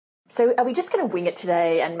So are we just going to wing it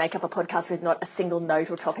today and make up a podcast with not a single note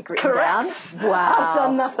or topic written Correct. down? Wow. I've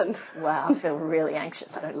done nothing. Wow, I feel really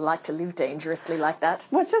anxious. I don't like to live dangerously like that.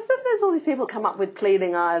 Well, it's just that there's all these people come up with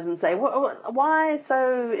pleading eyes and say, why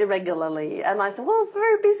so irregularly? And I say, well,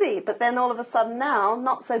 very busy. But then all of a sudden now,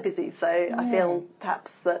 not so busy. So I feel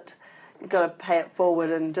perhaps that you've got to pay it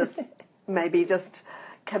forward and just maybe just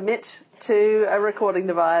commit to a recording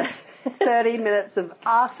device, 30 minutes of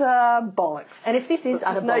utter bollocks. And if this is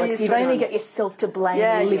utter No bollocks, use you've to only anyone. got yourself to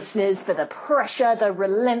blame, listeners, for the pressure, the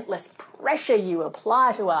relentless pressure you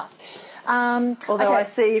apply to us. Although okay. I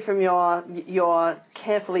see from your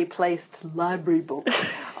carefully placed library book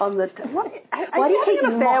on the... Are you having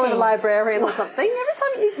an affair with a librarian or something?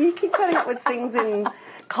 Every time you keep turning up with things in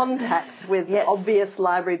contact with obvious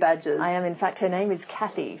library badges. I am, in fact. Her name is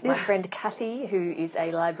Kathy. My friend Kathy, who is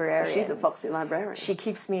a librarian. She's a foxy librarian. She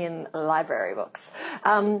keeps me in library books.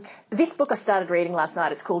 This book I started reading last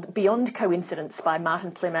night. It's called Beyond Coincidence by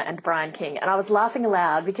Martin Plimmer and Brian King. And I was laughing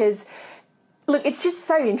aloud because... Look, it's just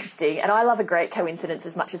so interesting, and I love a great coincidence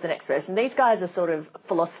as much as the next person. These guys are sort of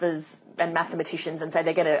philosophers and mathematicians, and so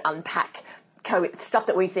they're going to unpack stuff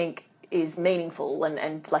that we think is meaningful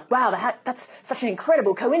and like, wow, that's such an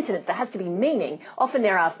incredible coincidence. There has to be meaning. Often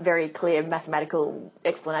there are very clear mathematical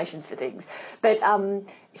explanations for things. But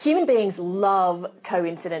human beings love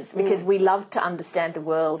coincidence because we love to understand the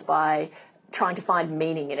world by trying to find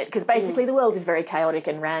meaning in it, because basically the world is very chaotic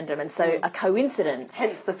and random, and so a coincidence...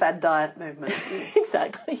 Hence the fad diet movement.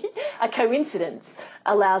 Exactly. A coincidence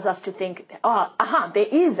allows us to think, there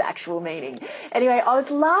is actual meaning. Anyway, I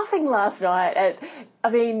was laughing last night at,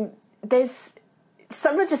 there's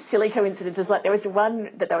some of just silly coincidences. Like there was one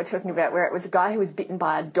that they were talking about where it was a guy who was bitten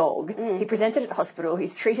by a dog. He presented at hospital.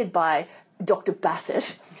 He's treated by Dr.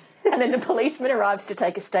 Bassett. And then the policeman arrives to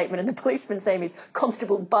take a statement, and the policeman's name is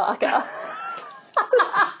Constable Barker.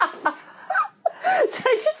 So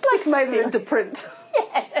just like made it into print.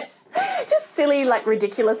 Yes. Just silly, like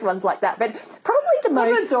ridiculous ones like that. But probably the What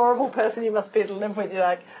an most... adorable person you must be to live with. You're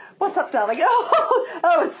like, what's up, darling?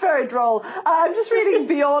 Oh, it's very droll. I'm just reading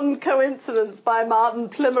Beyond Coincidence by Martin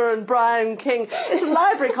Plimmer and Brian King. It's a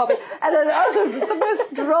library copy. And the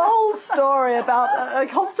most droll story about a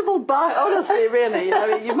constable bar. Honestly, really.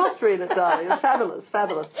 You must read it, darling. It's fabulous,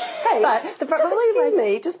 fabulous. Hey, excuse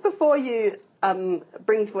me, just before you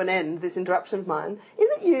bring to an end this interruption of mine, is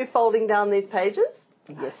it you folding down these pages?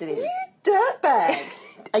 Yes, it is. You dirtbag.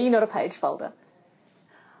 Are you not a page folder?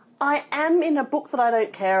 I am in a book that I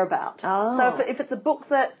don't care about. Oh. So if it's a book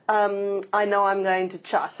that I know I'm going to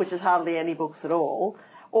chuck, which is hardly any books at all,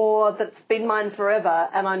 or that's been mine forever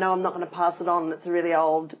and I know I'm not going to pass it on, it's a really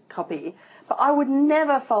old copy, but I would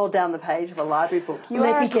never fold down the page of a library book.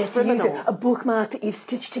 Let me guess, you use a bookmark that you've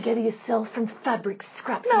stitched together yourself from fabric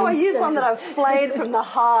scraps. No, I use one that I've flayed from the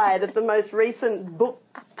hide of the most recent book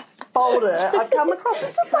folder I've come across.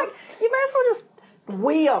 It's just like, you may as well just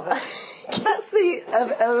wee on it.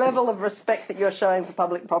 That's a level of respect that you're showing for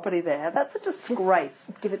public property there. That's a disgrace.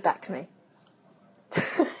 Just give it back to me.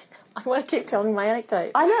 I want to keep telling my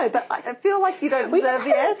anecdote. I know, but I feel like you don't deserve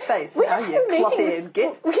the airspace. We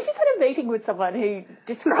just had a meeting with someone who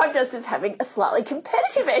described us as having a slightly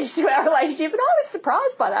competitive edge to our relationship, and I was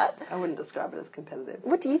surprised by that. I wouldn't describe it as competitive.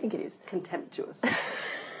 What do you think it is? Contemptuous.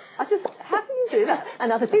 How can you do that?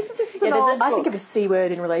 This is an old book. I think of a C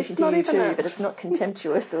word in relation to you too, but it's not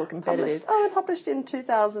contemptuous or competitive. Published in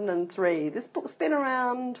 2003. This book's been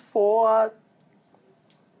around for...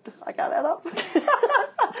 I can't add up.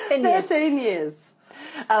 13 years.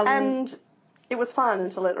 And it was fine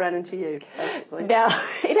until it ran into you, basically. Now,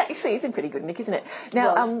 it actually is a pretty good nick, isn't it?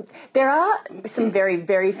 Now, there are some very,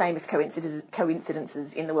 very famous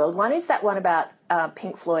coincidences in the world. One is that one about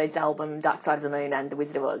Pink Floyd's album Dark Side of the Moon and The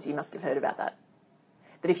Wizard of Oz. You must have heard about that.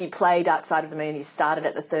 That if you play Dark Side of the Moon, you started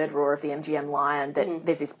at the third roar of the MGM Lion, that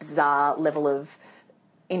there's this bizarre level of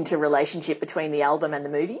interrelationship between the album and the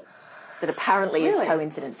movie. That apparently is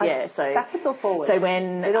coincidence, So backwards or forwards? So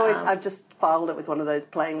when I've just filed it with one of those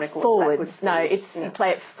playing records. Forwards. No, you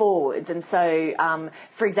play it forwards, and so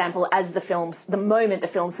for example, as the moment the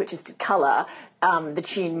film switches to colour, the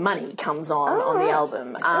tune "Money" comes on the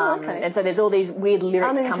album, and so there's all these weird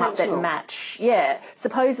lyrics come up that match. Yeah,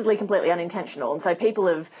 supposedly completely unintentional, and so people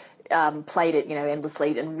have played it,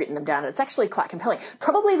 endlessly and written them down. And it's actually quite compelling.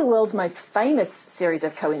 Probably the world's most famous series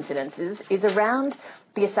of coincidences is around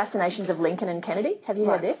the assassinations of Lincoln and Kennedy. Have you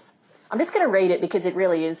heard this? I'm just going to read it because it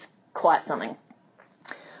really is quite something.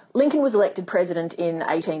 Lincoln was elected president in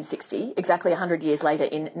 1860. Exactly 100 years later,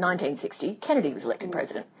 in 1960, Kennedy was elected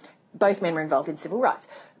president. Both men were involved in civil rights.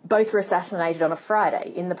 Both were assassinated on a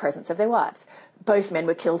Friday in the presence of their wives. Both men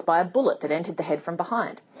were killed by a bullet that entered the head from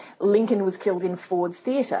behind. Lincoln was killed in Ford's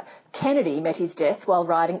Theatre. Kennedy met his death while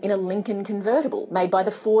riding in a Lincoln convertible made by the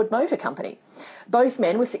Ford Motor Company. Both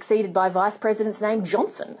men were succeeded by vice presidents named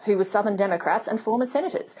Johnson, who were Southern Democrats and former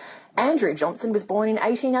senators. Andrew Johnson was born in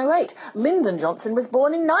 1808. Lyndon Johnson was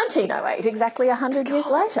born in 1908, exactly 100 years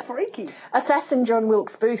later. Freaky. Assassin John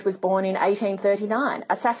Wilkes Booth was born in 1839.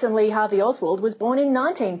 Assassin Lee Harvey Oswald was born in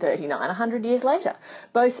 1939, 100 years later.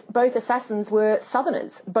 Both assassins were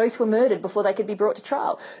Southerners. Both were murdered before they could be brought to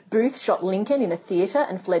trial. Booth shot Lincoln in a theatre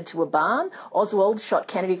and fled to a barn. Oswald shot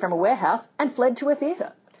Kennedy from a warehouse and fled to a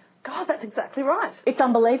theatre. God, that's exactly right. It's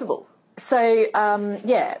unbelievable. So,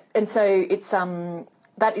 and so it's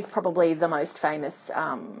that is probably the most famous,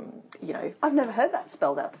 I've never heard that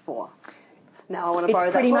spelled out before. Now I want to borrow that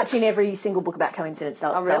It's pretty book. much in every single book about coincidence.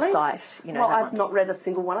 They'll cite, Well, that I've one. not read a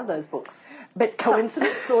single one of those books. But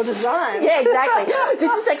Coincidence or design. Yeah, exactly.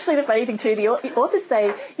 This is actually the funny thing too. The authors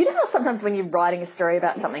say, you know how sometimes when you're writing a story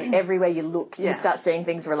about something, everywhere you look, you start seeing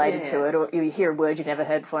things related to it, or you hear a word you've never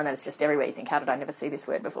heard before, and then it's just everywhere. You think, how did I never see this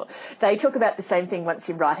word before? They talk about the same thing once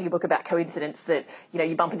you're writing a book about coincidence, that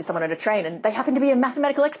you bump into someone on a train and they happen to be a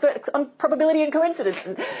mathematical expert on probability and coincidence.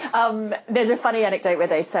 And, there's a funny anecdote where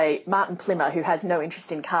they say Martin Plimmer, who has no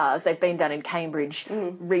interest in cars, they've been down in Cambridge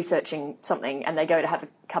researching something, and they go to have a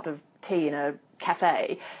cup of tea in a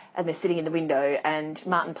cafe, and they're sitting in the window, and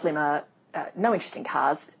Martin Plimmer, no interest in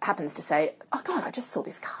cars, happens to say, oh God, I just saw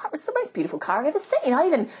this car. It was the most beautiful car I've ever seen. I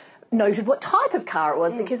even noted what type of car it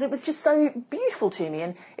was because it was just so beautiful to me,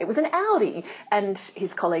 and it was an Audi. And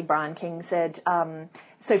his colleague Brian King said,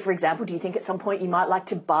 so for example, do you think at some point you might like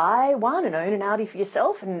to buy one and own an Audi for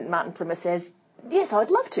yourself? And Martin Plimmer says, yes, I would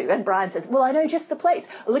love to. And Brian says, well, I know just the place.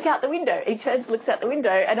 Look out the window. He turns, looks out the window,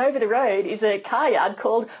 and over the road is a car yard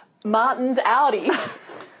called Martin's Audis.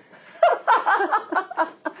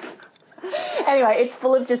 Anyway, it's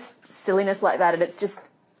full of just silliness like that, and it's just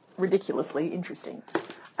ridiculously interesting.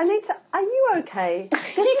 Anita, are you okay?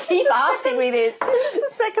 You keep asking me this. This is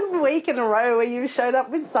the second week in a row where you showed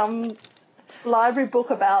up with some library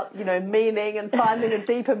book about, meaning and finding a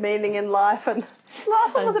deeper meaning in life, and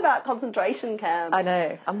last one was about concentration camps. I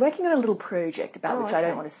know. I'm working on a little project about which I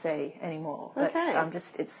don't want to say anymore. But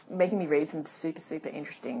it's making me read some super, super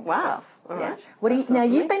interesting stuff. All right. What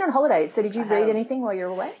you've been on holidays, so did you read anything while you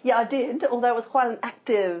were away? Yeah, I did, although it was quite an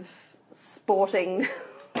active sporting...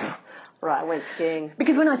 Right, I went skiing.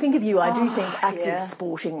 Because when I think of you, I do think active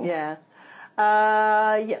sporting. Yeah.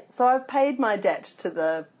 So I've paid my debt to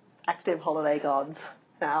the active holiday gods.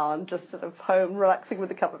 Now I'm just sort of home relaxing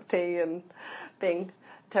with a cup of tea and being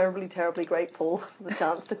terribly, terribly grateful for the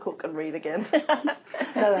chance to cook and read again.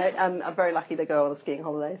 I'm very lucky to go on a skiing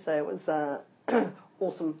holiday, so it was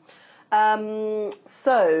awesome.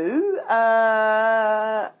 So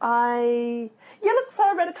I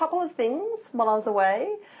read a couple of things while I was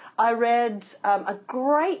away. I read a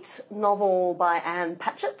great novel by Anne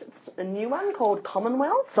Patchett. It's a new one called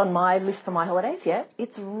Commonwealth. It's on my list for my holidays, yeah.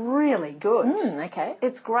 It's really good. Okay.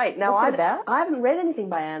 It's great. Now, What's it about? I haven't read anything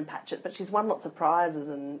by Anne Patchett, but she's won lots of prizes,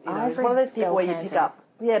 and I've one of read those people Bel where you Canto. pick up.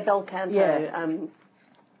 Yeah, Bel Canto. Yeah.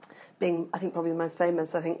 Being, I think, probably the most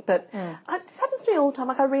famous, I think. But this happens to me all the time.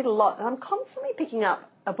 Like, I read a lot, and I'm constantly picking up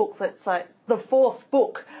a book that's like the fourth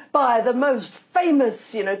book by the most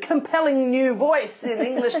famous, compelling new voice in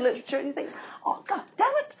English literature. And you think, oh, God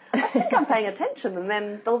damn it, I think I'm paying attention. And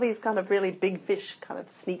then all these kind of really big fish kind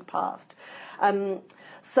of sneak past.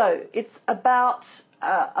 So it's about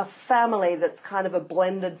a family that's kind of a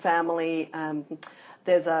blended family.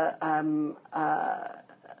 There's a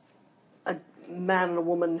man and a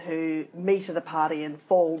woman who meet at a party and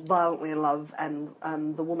fall violently in love, and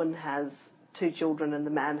the woman has 2 children and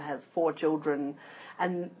the man has 4 children,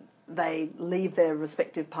 and they leave their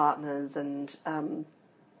respective partners, and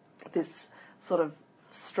this sort of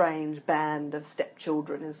strange band of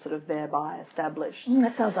stepchildren is sort of thereby established.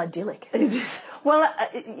 That sounds idyllic. Well,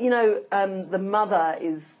 the mother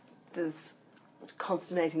is this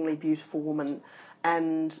consternatingly beautiful woman,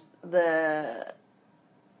 and the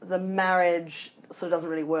marriage sort of doesn't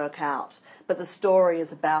really work out, but the story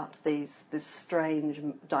is about this strange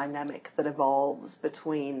dynamic that evolves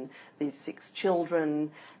between these 6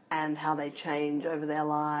 children and how they change over their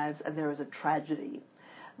lives, and there is a tragedy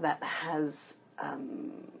that has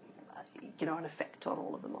an effect on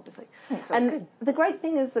all of them, obviously. Sounds good. The great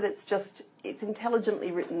thing is that it's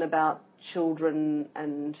intelligently written about children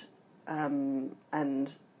and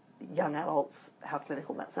young adults. How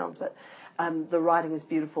clinical that sounds, but the writing is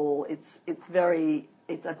beautiful. It's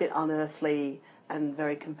a bit unearthly, and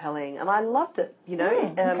very compelling, and I loved it. You know,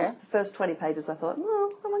 okay. the first 20 pages, I thought,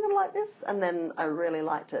 oh, am I going to like this? And then I really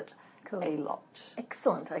liked it a lot.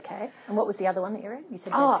 Excellent. Okay. And what was the other one that you read? You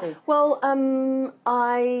said you had two. Well,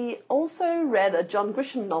 I also read a John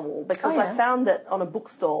Grisham novel because I found it on a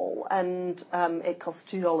bookstall, and it cost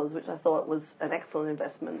 $2, which I thought was an excellent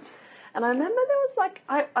investment. And I remember there was like,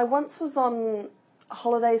 I once was on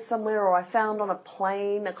holiday somewhere, or I found on a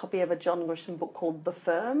plane a copy of a John Grisham book called The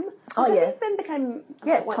Firm, which I think then became...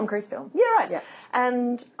 Tom Cruise film. Yeah, right. Yeah.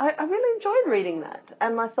 And I really enjoyed reading that.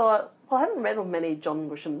 And I thought, well, I haven't read many John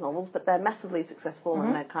Grisham novels, but they're massively successful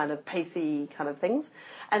and they're kind of pacey kind of things.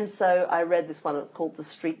 And so I read this one. It's called The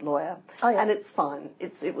Street Lawyer. Oh, yeah. And it's fine.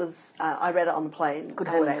 It was. I read it on the plane. Good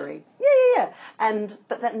holiday read. Yeah.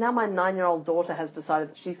 But now my 9-year-old daughter has decided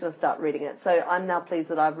that she's going to start reading it. So I'm now pleased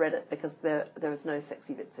that I've read it because there is no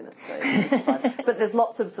sexy bits in it. So it's fine. But there's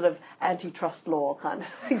lots of sort of antitrust law kind of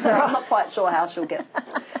things. So I'm not quite sure how she'll get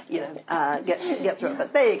through it.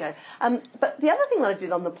 But there you go. But the other thing that I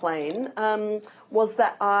did on the plane was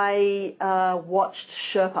that I watched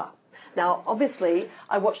Sherpa. Now, obviously,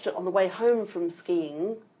 I watched it on the way home from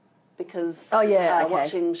skiing because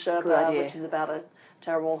watching Sherpa, which is about a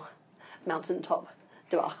terrible mountaintop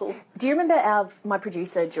debacle. Do you remember my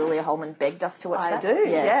producer, Julia Holman, begged us to watch that? I do,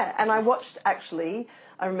 yeah. And I watched, actually,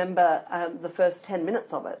 I remember the first 10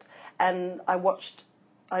 minutes of it. And I watched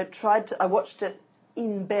it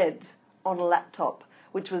in bed on a laptop,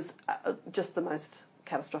 which was just the most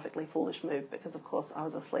catastrophically foolish move because, of course, I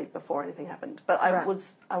was asleep before anything happened. But I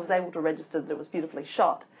was able to register that it was beautifully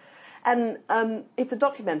shot. And it's a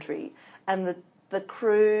documentary, and the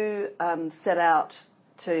crew set out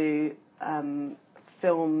to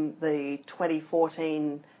film the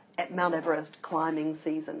 2014 Mount Everest climbing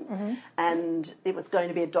season. And it was going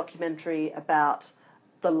to be a documentary about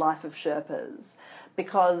the life of Sherpas,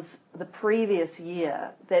 because the previous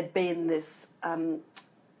year there'd been this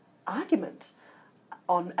argument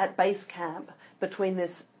at base camp between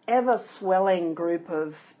this ever-swelling group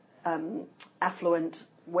of affluent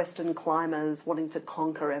Western climbers wanting to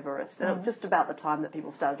conquer Everest. And it was just about the time that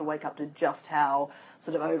people started to wake up to just how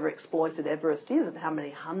sort of overexploited Everest is and how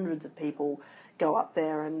many hundreds of people go up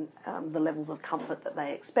there and the levels of comfort that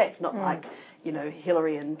they expect, not like,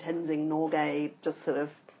 Hillary and Tenzing Norgay just sort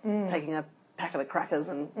of taking a packet of crackers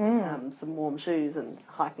and some warm shoes and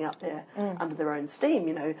hiking up there under their own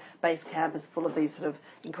steam. Base camp is full of these sort of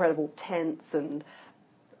incredible tents and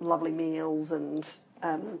lovely meals and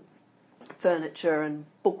furniture and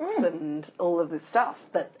books and all of this stuff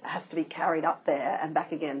that has to be carried up there and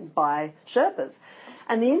back again by Sherpas.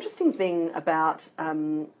 And the interesting thing about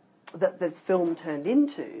that this film turned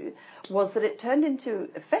into was that it turned into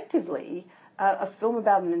effectively a film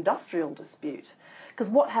about an industrial dispute. Because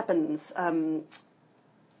what happens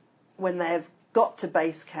when they've got to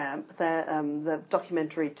base camp, the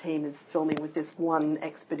documentary team is filming with this one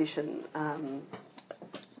expedition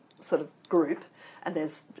sort of group, and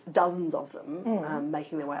there's dozens of them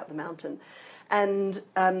making their way up the mountain. And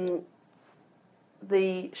the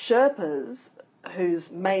Sherpas,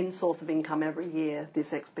 whose main source of income every year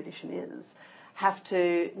this expedition is, have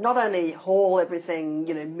to not only haul everything,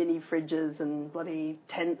 mini fridges and bloody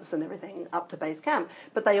tents and everything up to base camp,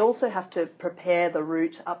 but they also have to prepare the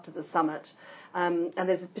route up to the summit. And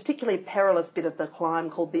there's a particularly perilous bit of the climb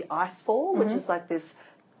called the Icefall, which is like this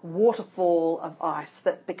waterfall of ice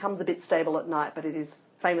that becomes a bit stable at night, but it is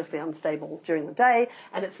famously unstable during the day,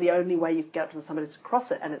 and it's the only way you can get up to the summit is to cross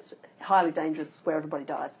it, and it's highly dangerous where everybody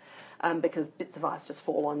dies because bits of ice just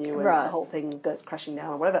fall on you and the whole thing goes crashing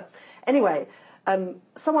down or whatever. Anyway,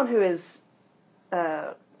 someone who is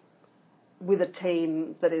with a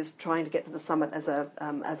team that is trying to get to the summit as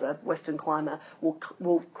a Western climber will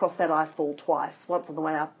cross that icefall twice, once on the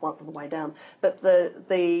way up, once on the way down. But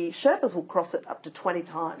the Sherpas will cross it up to 20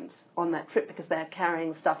 times on that trip because they're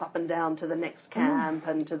carrying stuff up and down to the next camp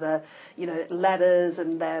and to the ladders,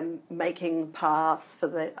 and they're making paths for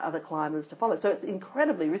the other climbers to follow. So it's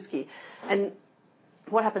incredibly risky. And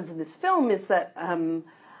what happens in this film is that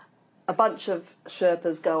a bunch of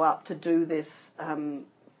Sherpas go up to do this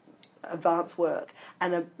advance work,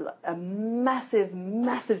 and a massive,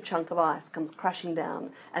 massive chunk of ice comes crashing down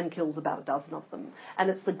and kills about a dozen of them. And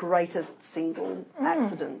it's the greatest single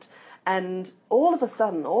accident. And all of a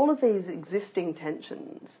sudden, all of these existing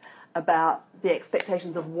tensions about the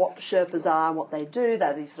expectations of what Sherpas are and what they do,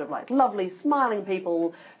 they're these sort of like lovely, smiling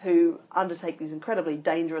people who undertake these incredibly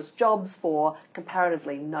dangerous jobs for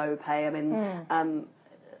comparatively no pay. I mean,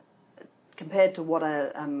 compared to what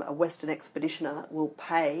a Western expeditioner will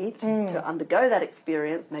pay to undergo that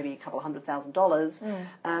experience, maybe a couple of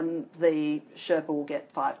 $100,000, the Sherpa will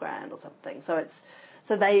get $5,000 or something.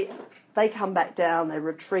 So they come back down, they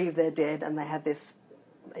retrieve their dead, and they have this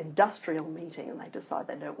industrial meeting, and they decide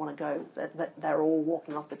they don't want to go. That they're all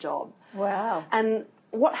walking off the job. Wow! And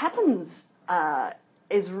what happens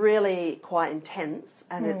is really quite intense,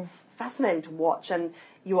 and it's fascinating to watch. And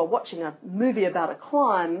you are watching a movie about a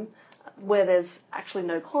climb where there's actually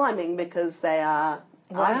no climbing because they are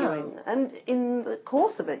arguing. And in the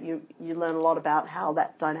course of it, you learn a lot about how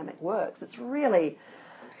that dynamic works. It's really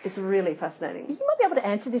fascinating. You might be able to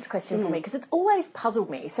answer this question for me, because it's always puzzled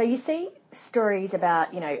me. So you see stories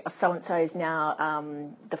about, so-and-so is now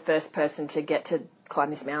the first person to get to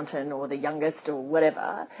climb this mountain, or the youngest, or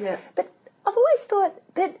whatever. Yeah. But I've always thought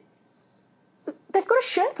that they've got a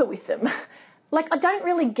Sherpa with them. Like, I don't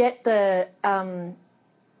really get the...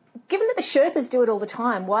 given that the Sherpas do it all the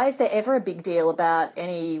time, why is there ever a big deal about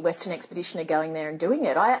any Western expeditioner going there and doing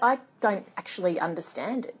it? I don't actually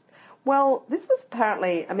understand it. Well, this was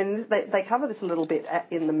apparently... I mean, they cover this a little bit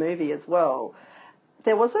in the movie as well.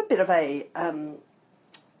 There was a bit of a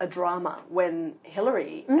drama when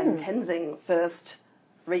Hillary and Tenzing first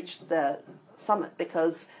reached the summit,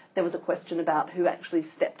 because there was a question about who actually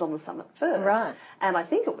stepped on the summit first. Right. And I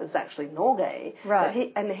think it was actually Norgay.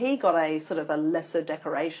 Right. But he got a sort of a lesser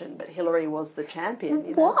decoration, but Hillary was the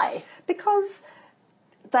champion. Why? Because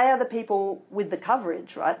they are the people with the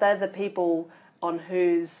coverage, right? They're the people on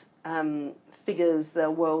whose figures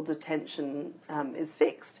the world's attention is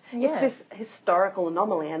fixed. Yeah. It's this historical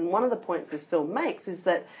anomaly. And one of the points this film makes is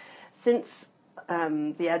that since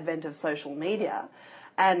the advent of social media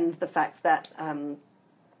and the fact that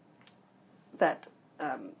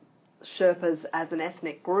Sherpas as an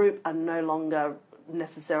ethnic group are no longer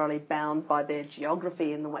necessarily bound by their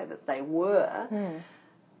geography in the way that they were,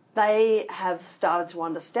 they have started to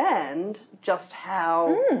understand just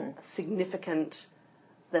how significant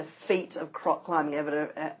the feat of climbing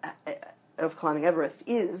Everest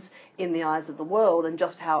is in the eyes of the world, and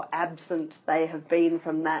just how absent they have been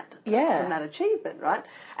from that achievement, right?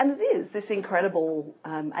 And it is this incredible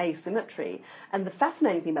asymmetry. And the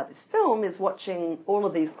fascinating thing about this film is watching all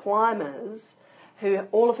of these climbers, who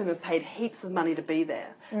all of whom have paid heaps of money to be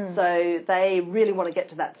there. So they really want to get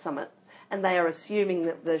to that summit, and they are assuming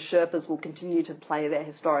that the Sherpas will continue to play their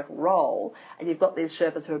historical role. And you've got these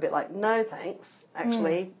Sherpas who are a bit like, no thanks,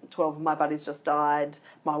 actually, 12 of my buddies just died.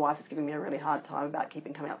 My wife is giving me a really hard time about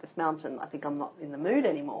keeping coming up this mountain. I think I'm not in the mood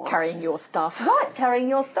anymore. Carrying your stuff. Right, carrying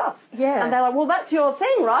your stuff. Yeah. And they're like, well, that's your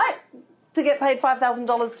thing, right? To get paid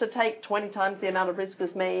 $5,000 to take 20 times the amount of risk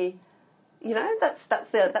as me. That's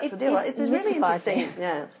the deal, right? It's really interesting.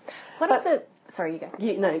 Yeah. Sorry, you go.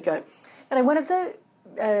 You go. And one of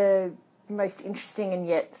the most interesting and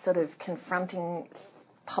yet sort of confronting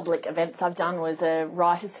public events I've done was a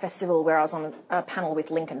writers' festival where I was on a panel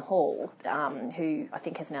with Lincoln Hall, who I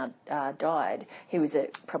think has now died. He was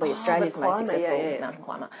probably Australia's most successful mountain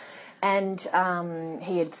climber. And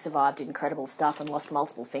he had survived incredible stuff and lost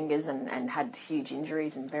multiple fingers and had huge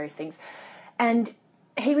injuries and various things. And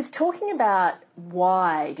he was talking about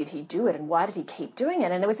why did he do it and why did he keep doing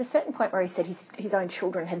it. And there was a certain point where he said his own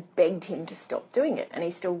children had begged him to stop doing it, and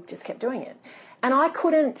he still just kept doing it. And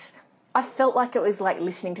I felt like it was like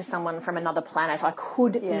listening to someone from another planet. I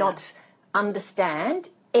could not understand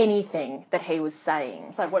anything that he was saying.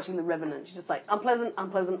 It's like watching The Revenant. You're just like, unpleasant,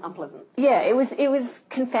 unpleasant, unpleasant. Yeah, it was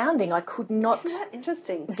confounding. I could not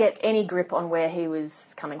interesting? Get any grip on where he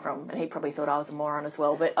was coming from, and he probably thought I was a moron as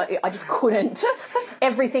well, but I just couldn't.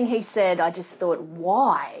 Everything he said, I just thought,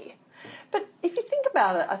 why? But if you think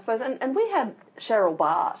about it, I suppose, and we had Cheryl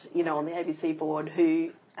Bart, on the ABC board,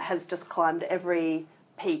 who has just climbed every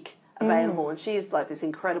peak available, and she's like this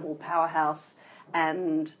incredible powerhouse,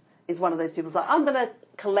 and is one of those people who's like, I'm going to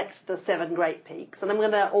collect the 7 great peaks, and I'm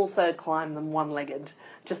going to also climb them one-legged,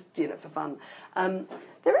 just, for fun.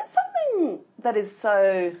 There is something that is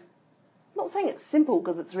so, I'm not saying it's simple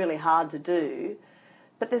because it's really hard to do,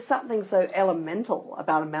 but there's something so elemental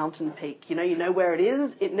about a mountain peak. You know where it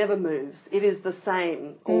is, it never moves. It is the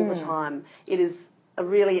same all the time. It is a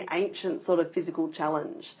really ancient sort of physical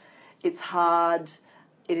challenge. It's hard,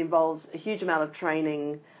 it involves a huge amount of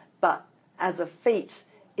training, but as a feat,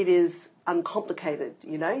 it is uncomplicated,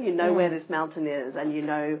 you know where this mountain is, and you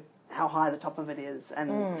know how high the top of it is,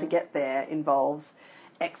 and to get there involves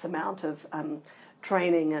X amount of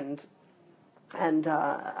training and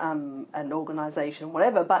organisation,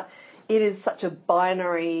 whatever. But it is such a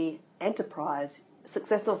binary enterprise.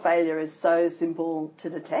 Success or failure is so simple to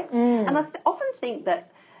detect, and I often think that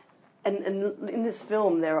and in this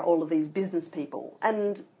film there are all of these business people,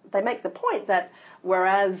 and they make the point that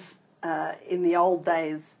whereas in the old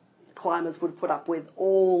days climbers would put up with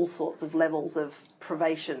all sorts of levels of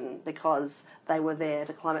privation because they were there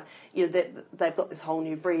to climb it, you know, they've got this whole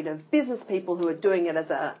new breed of business people who are doing it as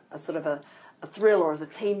a sort of a thrill or as a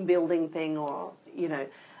team building thing, or, you know,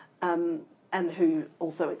 and who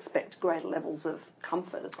also expect greater levels of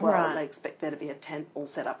comfort as well. Right. They expect there to be a tent all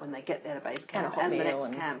set up when they get there to base camp, And a hot and the meal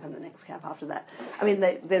next camp, and the next camp after that. I mean,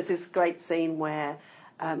 there's this great scene where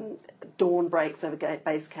dawn breaks over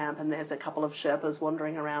base camp, and there's a couple of Sherpas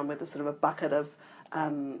wandering around with a sort of a bucket of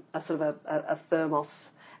a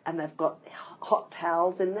thermos, and they've got hot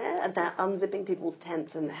towels in there, and they're unzipping people's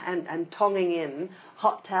tents and tonging in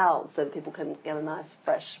hot towels so that people can get a nice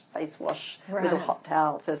fresh face wash with a hot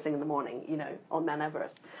towel first thing in the morning, you know, on Mount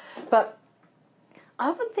Everest. But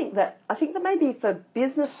I think that maybe for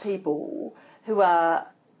business people who are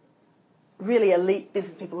really elite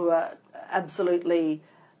business people who are absolutely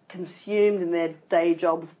consumed in their day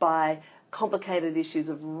jobs by complicated issues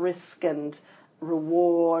of risk and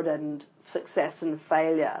reward and success and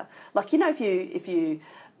failure. Like, you know, if you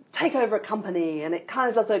take over a company and it kind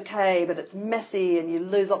of does okay, but it's messy and you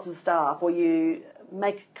lose lots of staff, or you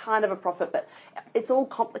make kind of a profit, but it's all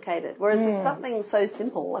complicated. Whereas there's something so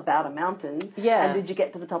simple about a mountain. Yeah. And did you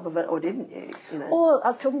get to the top of it or didn't you? You know? Or I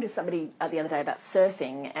was talking to somebody the other day about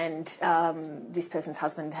surfing, and this person's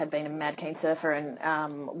husband had been a mad keen surfer, and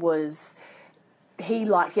he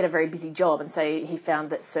had a very busy job, and so he found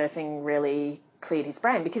that surfing really cleared his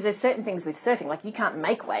brain, because there's certain things with surfing, like you can't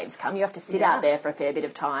make waves come, you have to sit out there for a fair bit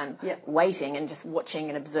of time waiting and just watching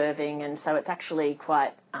and observing, and so it's actually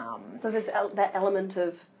quite... So there's that element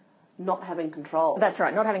of not having control. That's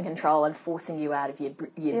right, not having control and forcing you out of your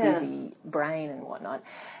busy brain and whatnot.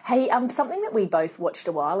 Hey, something that we both watched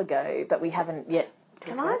a while ago, but we haven't yet...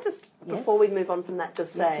 Can I just, before we move on from that,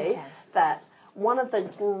 just say that one of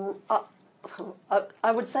the...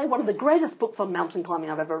 I would say one of the greatest books on mountain climbing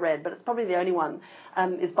I've ever read, but it's probably the only one,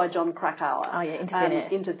 is by Jon Krakauer. Oh, yeah, Into Thin Air.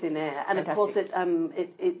 Into Thin Air. And Fantastic. of course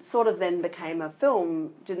it sort of then became a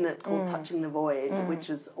film, didn't it, called Touching the Void, which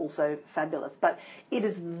is also fabulous. But it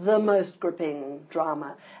is the most gripping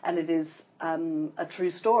drama, and it is a true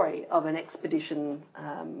story of an expedition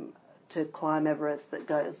to climb Everest that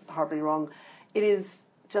goes horribly wrong. It is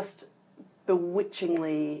just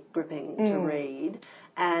bewitchingly gripping to read.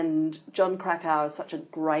 And Jon Krakauer is such a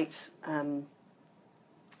great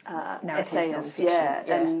essayist,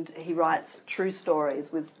 and he writes true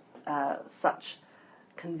stories with such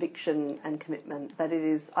conviction and commitment that it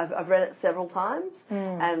is. I've read it several times,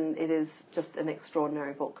 and it is just an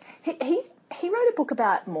extraordinary book. He wrote a book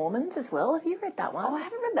about Mormons as well. Have you read that one? Oh, I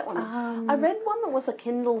haven't read that one. I read one that was a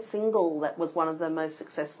Kindle single that was one of the most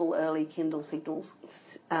successful early Kindle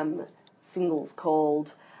singles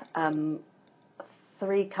called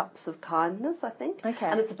 3 Cups of Kindness, I think. Okay.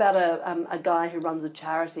 And it's about a guy who runs a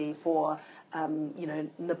charity for,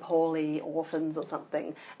 Nepali orphans or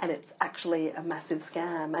something, and it's actually a massive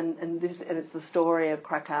scam. And it's the story of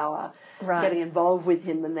Krakauer getting involved with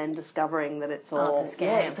him and then discovering that it's all... it's a scam.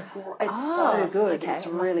 Yeah, it's so good. Okay. It's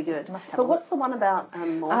really good. Must have but a what's the one about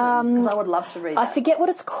Mormons? Because I would love to read that. I forget what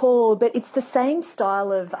it's called, but it's the same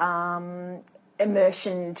style of...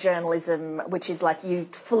 immersion journalism, which is like you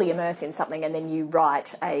fully immerse in something and then you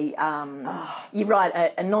write a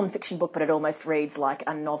non-fiction book, but it almost reads like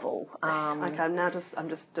a novel. Okay, I'm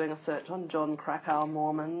just doing a search on Jon Krakauer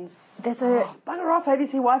Mormons. There's a bugger off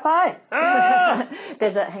ABC Wi-Fi.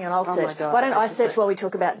 hang on, I'll search. God, why don't I search while we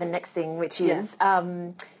talk about the next thing, which is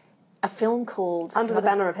a film called Under the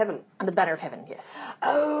Banner of Heaven. Under the Banner of Heaven, yes.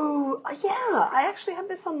 Oh yeah, I actually have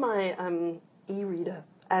this on my e-reader,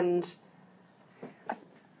 and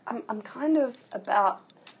I'm kind of about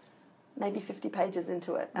maybe 50 pages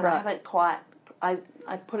into it, and I haven't quite. I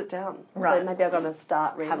put it down, so maybe I'm going to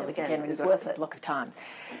start reading it again. When it's you've worth got it. a block of time.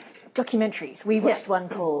 Documentaries. We watched one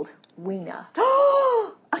called Weiner.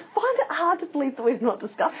 I find it hard to believe that we've not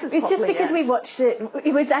discussed this. It's just properly because yet. we watched it.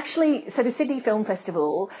 It was actually so the Sydney Film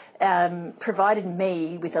Festival provided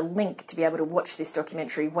me with a link to be able to watch this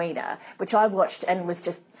documentary Weiner, which I watched and was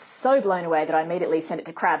just so blown away that I immediately sent it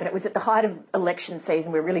to Crab. And it was at the height of election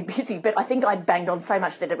season. We were really busy, but I think I'd banged on so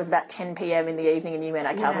much that it was about 10 p.m. in the evening, and you went,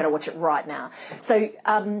 "Okay, I'm going to watch it right now." So.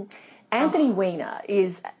 Anthony Weiner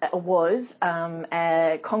was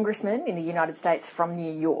a congressman in the United States from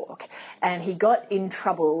New York, and he got in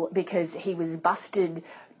trouble because he was busted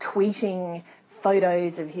tweeting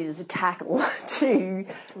photos of his tackle to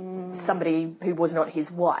somebody who was not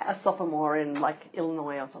his wife. A sophomore in, like,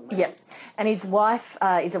 Illinois or something. Yep. And his wife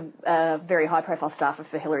is a very high-profile staffer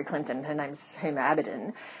for Hillary Clinton. Her name's Huma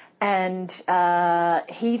Abedin. And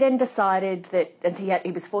he then decided that, and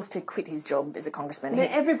he was forced to quit his job as a congressman. Yeah,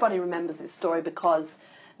 everybody remembers this story because,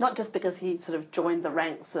 not just because he sort of joined the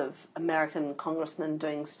ranks of American congressmen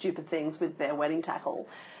doing stupid things with their wedding tackle,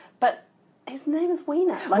 but his name is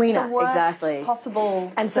Weiner. Like Weiner, the worst exactly.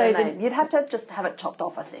 possible And so surname. You'd have to just have it chopped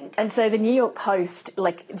off, I think. And so the New York Post,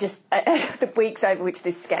 like, just the weeks over which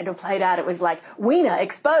this scandal played out, it was like, Weiner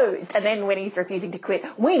exposed. And then when he's refusing to quit,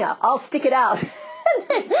 Weiner, I'll stick it out. And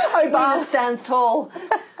then Weiner stands tall.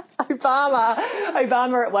 Obama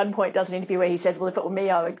at one point does an interview where he says, well, if it were me,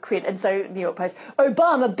 I would quit. And so New York Post,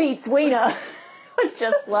 Obama beats Weiner. It was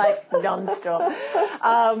just like non-stop.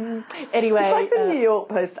 Anyway, it's like the New York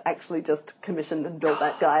Post actually just commissioned and built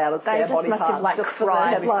that guy out of spare body parts. They just must have like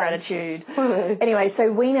cried with gratitude. Anyway,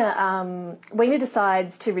 so Weiner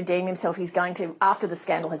decides to redeem himself. He's going to, after the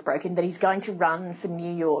scandal has broken, that he's going to run for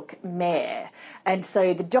New York mayor. And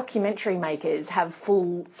so the documentary makers have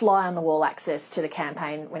full fly-on-the-wall access to the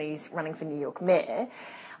campaign when he's running for New York mayor.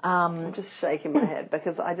 I'm just shaking my head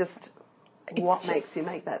because I just... What makes you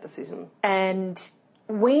make that decision? And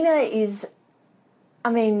Weiner is,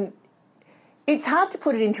 I mean, it's hard to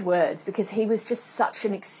put it into words because he was just such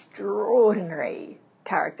an extraordinary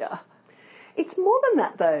character. It's more than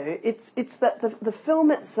that, though. It's that the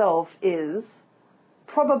film itself is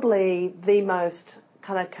probably the most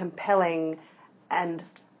kind of compelling and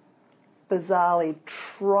bizarrely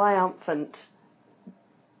triumphant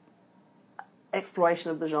exploration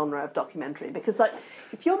of the genre of documentary, because like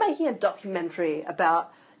if you're making a documentary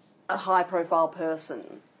about a high profile person,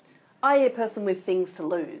 i.e. a person with things to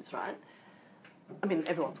lose, right? I mean,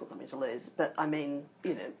 everyone's got something to lose, but I mean,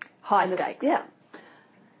 you know, high stakes. Yeah.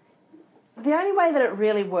 The only way that it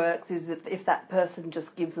really works is if that person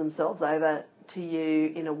just gives themselves over to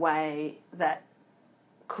you in a way that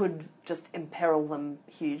could just imperil them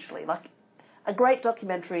hugely. Like a great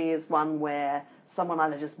documentary is one where someone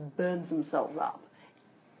either just burns themselves up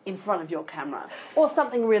in front of your camera or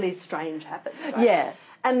something really strange happens. Right? Yeah.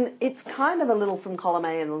 And it's kind of a little from column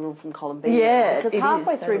A and a little from column B. Yeah, because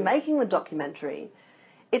halfway through making the documentary,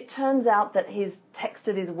 it turns out that he's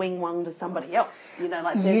texted his wing-wong to somebody else. You know,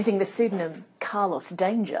 like using the pseudonym Carlos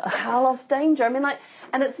Danger. Carlos Danger. I mean, like,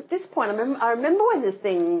 and it's at this point. I remember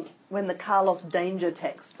when the Carlos Danger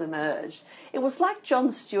texts emerged. It was like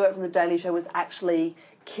Jon Stewart from The Daily Show was actually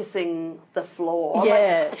kissing the floor. Yeah.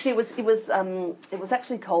 Like, actually, it was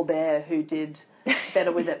actually Colbert who did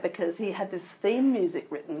better with it because he had this theme music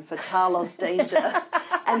written for Carlos Danger,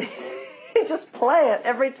 and he'd just play it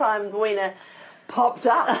every time Weiner popped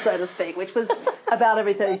up, so to speak, which was about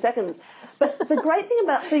every 30 seconds. But the great thing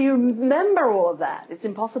about, so you remember all of that. It's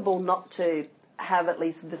impossible not to have at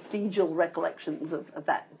least vestigial recollections of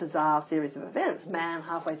that bizarre series of events. Man,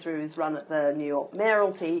 halfway through his run at the New York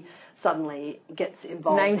mayoralty, suddenly gets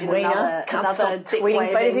involved Named in Weiner, can't stop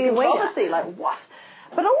tweeting photos of controversy. Like, what?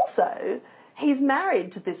 But also, he's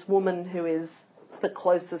married to this woman who is the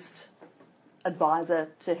closest advisor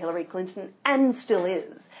to Hillary Clinton and still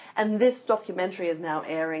is. And this documentary is now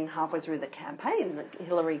airing halfway through the campaign that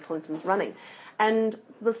Hillary Clinton's running. And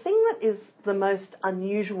the thing that is the most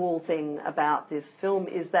unusual thing about this film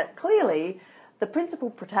is that clearly the principal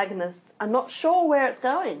protagonists are not sure where it's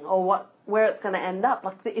going or where it's going to end up.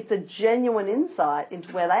 Like, it's a genuine insight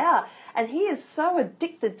into where they are. And he is so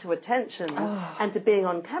addicted to attention and to being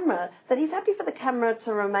on camera that he's happy for the camera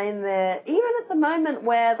to remain there, even at the moment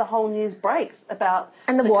where the whole news breaks about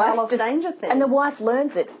the Carlos Danger thing. And the wife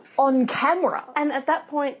learns it on camera. And at that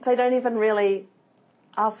point, they don't even really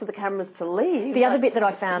ask for the cameras to leave. The other bit that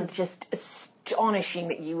I found just astonishing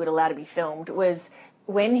that you would allow to be filmed was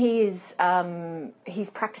when he's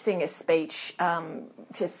practicing a speech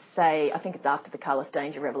to say, I think it's after the Carlos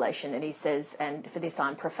Danger revelation, and he says, and for this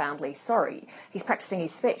I'm profoundly sorry. He's practicing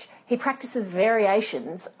his speech. He practices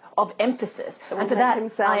variations of emphasis. And for that,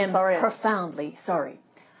 I am profoundly sorry.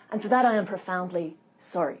 And for that, I am profoundly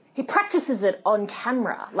sorry. He practices it on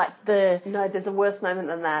camera, like the... No, there's a worse moment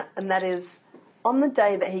than that, and that is on the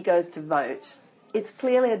day that he goes to vote, it's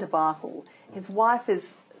clearly a debacle. His wife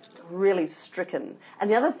is really stricken. And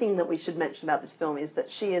the other thing that we should mention about this film is that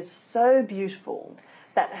she is so beautiful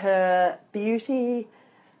that her beauty,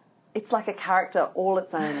 it's like a character all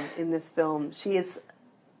its own in this film. She is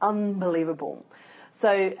unbelievable. So,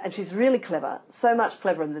 and she's really clever, so much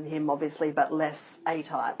cleverer than him, obviously, but less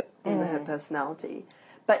A-type in her personality.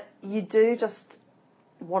 But you do just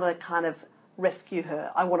want to kind of rescue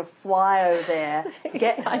her. I want to fly over there,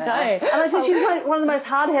 get her. I know. And I think she's one of the most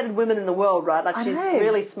hard-headed women in the world, right? Like, she's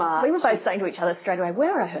really smart. We were both saying to each other straight away,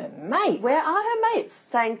 where are her mates? Where are her mates?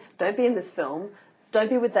 Saying, don't be in this film. Don't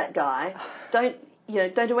be with that guy. Don't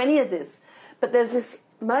do any of this. But there's this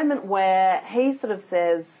moment where he sort of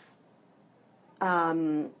says,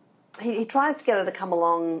 he tries to get her to come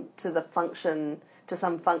along to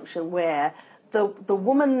some function where the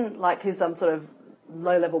woman, like, who's some sort of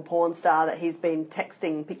low-level porn star that he's been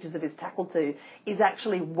texting pictures of his tackle to, is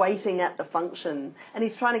actually waiting at the function, and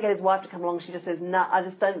he's trying to get his wife to come along. She just says, "No, I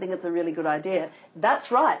just don't think it's a really good idea." That's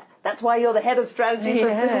right. That's why you're the head of strategy for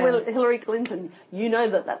Hillary Clinton. You know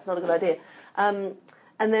that that's not a good idea. And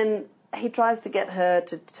then he tries to get her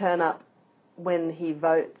to turn up when he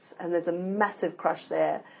votes, and there's a massive crush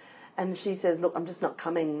there. And she says, "Look, I'm just not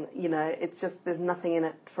coming. It's just, there's nothing in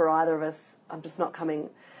it for either of us. I'm just not coming."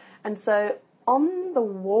 And so on the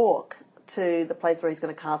walk to the place where he's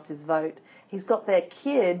going to cast his vote, he's got their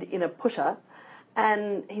kid in a pusher,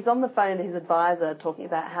 and he's on the phone to his advisor talking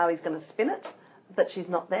about how he's going to spin it, that she's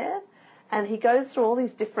not there. And he goes through all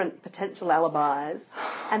these different potential alibis,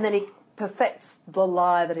 and then he perfects the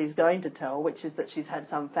lie that he's going to tell, which is that she's had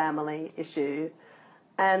some family issue.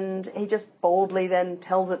 And he just boldly then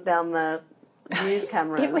tells it down the news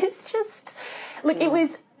cameras. It was just... Look,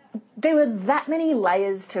 there were that many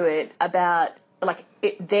layers to it about, like,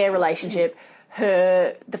 their relationship,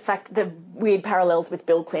 the weird parallels with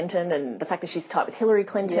Bill Clinton and the fact that she's tight with Hillary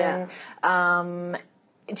Clinton,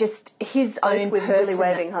 just his own with really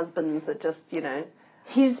waving husbands that just,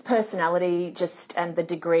 his personality and the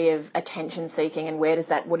degree of attention seeking and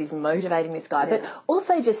what is motivating this guy. Yeah. But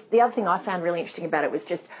also just the other thing I found really interesting about it was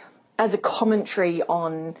just as a commentary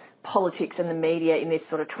on politics and the media in this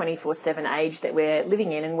sort of 24/7 age that we're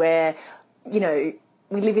living in, and where,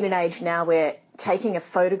 we live in an age now where taking a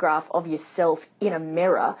photograph of yourself in a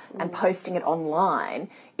mirror and posting it online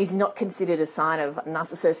is not considered a sign of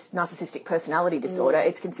narcissistic personality disorder.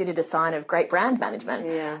 It's considered a sign of great brand management.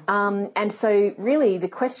 Yeah. And so really the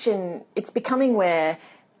question, it's becoming where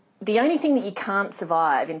the only thing that you can't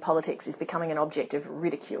survive in politics is becoming an object of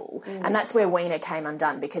ridicule. And that's where Weiner came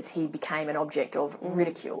undone, because he became an object of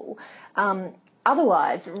ridicule.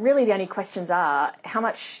 Otherwise, really the only questions are, how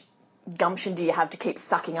much gumption do you have to keep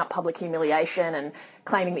sucking up public humiliation and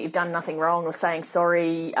claiming that you've done nothing wrong, or saying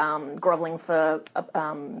sorry, grovelling for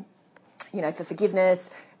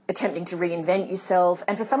forgiveness, attempting to reinvent yourself?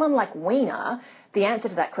 And for someone like Weiner, the answer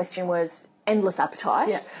to that question was endless appetite.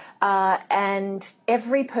 Yeah. And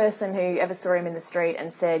every person who ever saw him in the street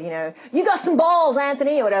and said, "You got some balls,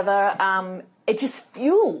 Anthony," or whatever, it just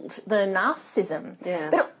fueled the narcissism. Yeah.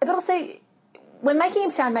 But also, we're making him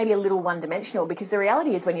sound maybe a little one-dimensional, because the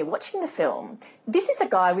reality is when you're watching the film, this is a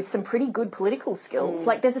guy with some pretty good political skills.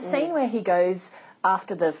 Like, there's a scene where he goes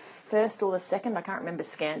after the first or the second, I can't remember,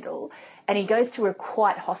 scandal, and he goes to a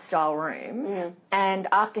quite hostile room, and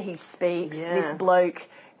after he speaks, this bloke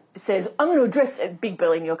says, "I'm going to address," big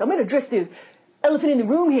burly New York, "I'm going to address the elephant in the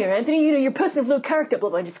room here, Anthony, you're a person of low character," blah,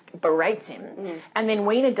 blah, and just berates him. And then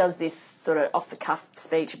Weiner does this sort of off-the-cuff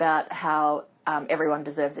speech about how everyone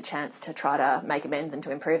deserves a chance to try to make amends and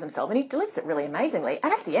to improve themselves, and he delivers it really amazingly.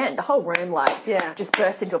 And at the end, the whole room just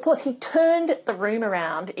bursts into applause. He turned the room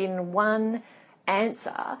around in one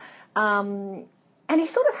answer, and he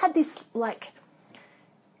sort of had this,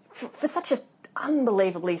 for such a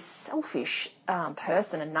unbelievably selfish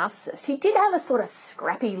person and narcissist, he did have a sort of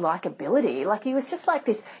scrappy likability. Like, he was just like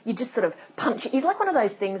this, you just sort of punch, he's like one of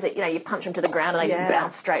those things that, you punch him to the ground and they just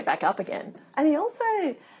bounce straight back up again. And he also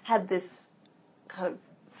had this kind of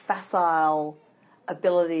facile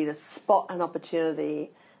ability to spot an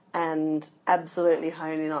opportunity and absolutely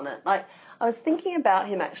hone in on it. Like, I was thinking about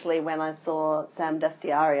him actually when I saw Sam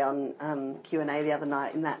Dastiari on Q&A the other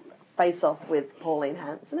night in that face-off with Pauline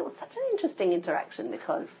Hanson. It was such an interesting interaction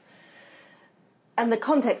because, and the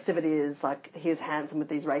context of it is, like, here's Hanson with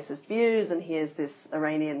these racist views, and here's this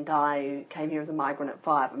Iranian guy who came here as a migrant at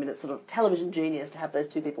 5. I mean, it's sort of television genius to have those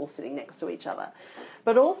two people sitting next to each other.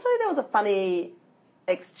 But also there was a funny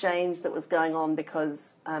exchange that was going on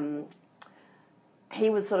because he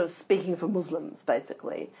was sort of speaking for Muslims,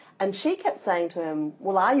 basically. And she kept saying to him,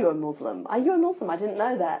 "Well, are you a Muslim? Are you a Muslim? I didn't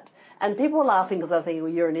know that." And people were laughing because they were thinking,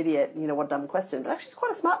 "Well, you're an idiot, what a dumb question." But actually it's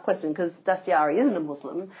quite a smart question, because Dastiari isn't a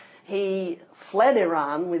Muslim. He fled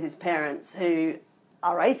Iran with his parents, who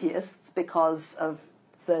are atheists, because of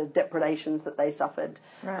the depredations that they suffered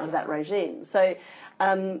under that regime. So,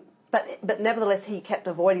 but nevertheless, he kept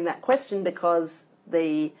avoiding that question because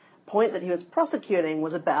the point that he was prosecuting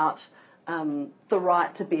was about the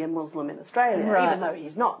right to be a Muslim in Australia, Right. even though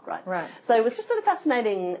he's not, right? Right. So it was just sort of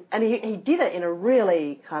fascinating, and he did it in a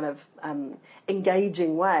really kind of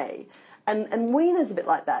engaging way. And Wiener's a bit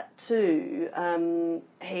like that too.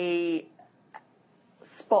 He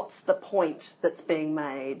spots the point that's being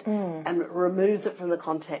made and removes it from the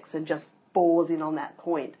context and just bores in on that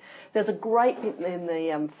point. There's a great bit in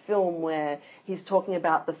the film where he's talking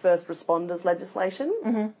about the first responders legislation.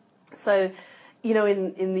 Mm-hmm. So, you know,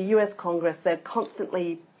 in the US Congress, they're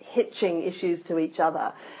constantly hitching issues to each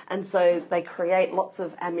other. And so they create lots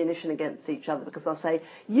of ammunition against each other because they'll say,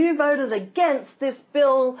 you voted against this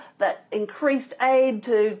bill that increased aid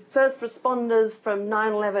to first responders from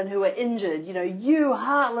 9/11 who were injured. You know, you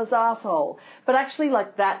heartless asshole. But actually,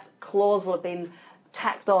 like, that clause will have been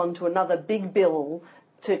tacked on to another big bill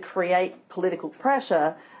to create political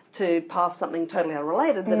pressure to pass something totally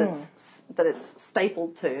unrelated that it's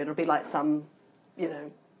stapled to. It'll be like some, you know,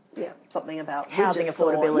 something about Housing widgets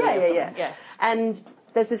or- affordability or something, yeah. And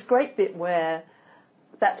there's this great bit where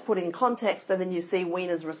that's put in context, and then you see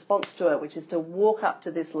Wiener's response to it, which is to walk up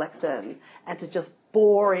to this lectern and to just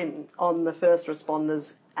bore in on the first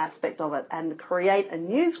responders aspect of it and create a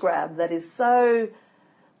news grab that is so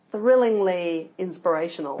thrillingly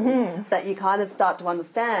inspirational that you kind of start to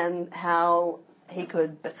understand how he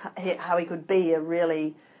could be a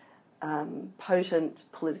really potent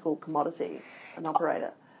political commodity, an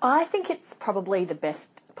operator. I think it's probably the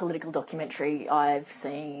best political documentary I've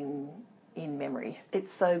seen in memory.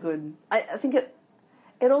 It's so good. I think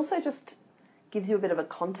it also just gives you a bit of a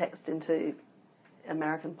context into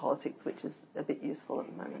American politics, which is a bit useful at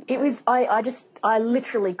the moment. It was, I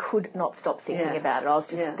literally could not stop thinking about it. I was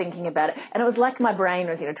just thinking about it. And it was like my brain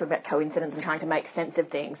was, talking about coincidence and trying to make sense of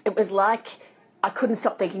things. It was like I couldn't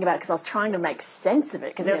stop thinking about it because I was trying to make sense of it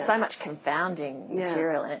because there was so much confounding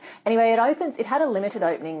material in it. Anyway, it had a limited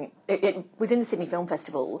opening. It was in the Sydney Film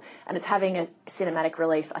Festival and it's having a cinematic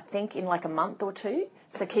release, I think, in like a month or two.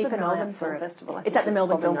 So keep an eye out for it. It's at the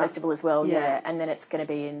Melbourne Film Festival as well, and then it's going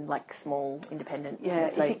to be in like small independents. Yeah,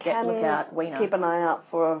 so if you can, look out, Wiener. Keep an eye out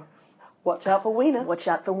for... Watch out for Wiener. Watch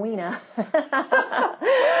out for Wiener. All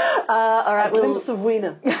right, A glimpse of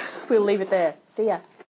Wiener. We'll leave it there. See ya.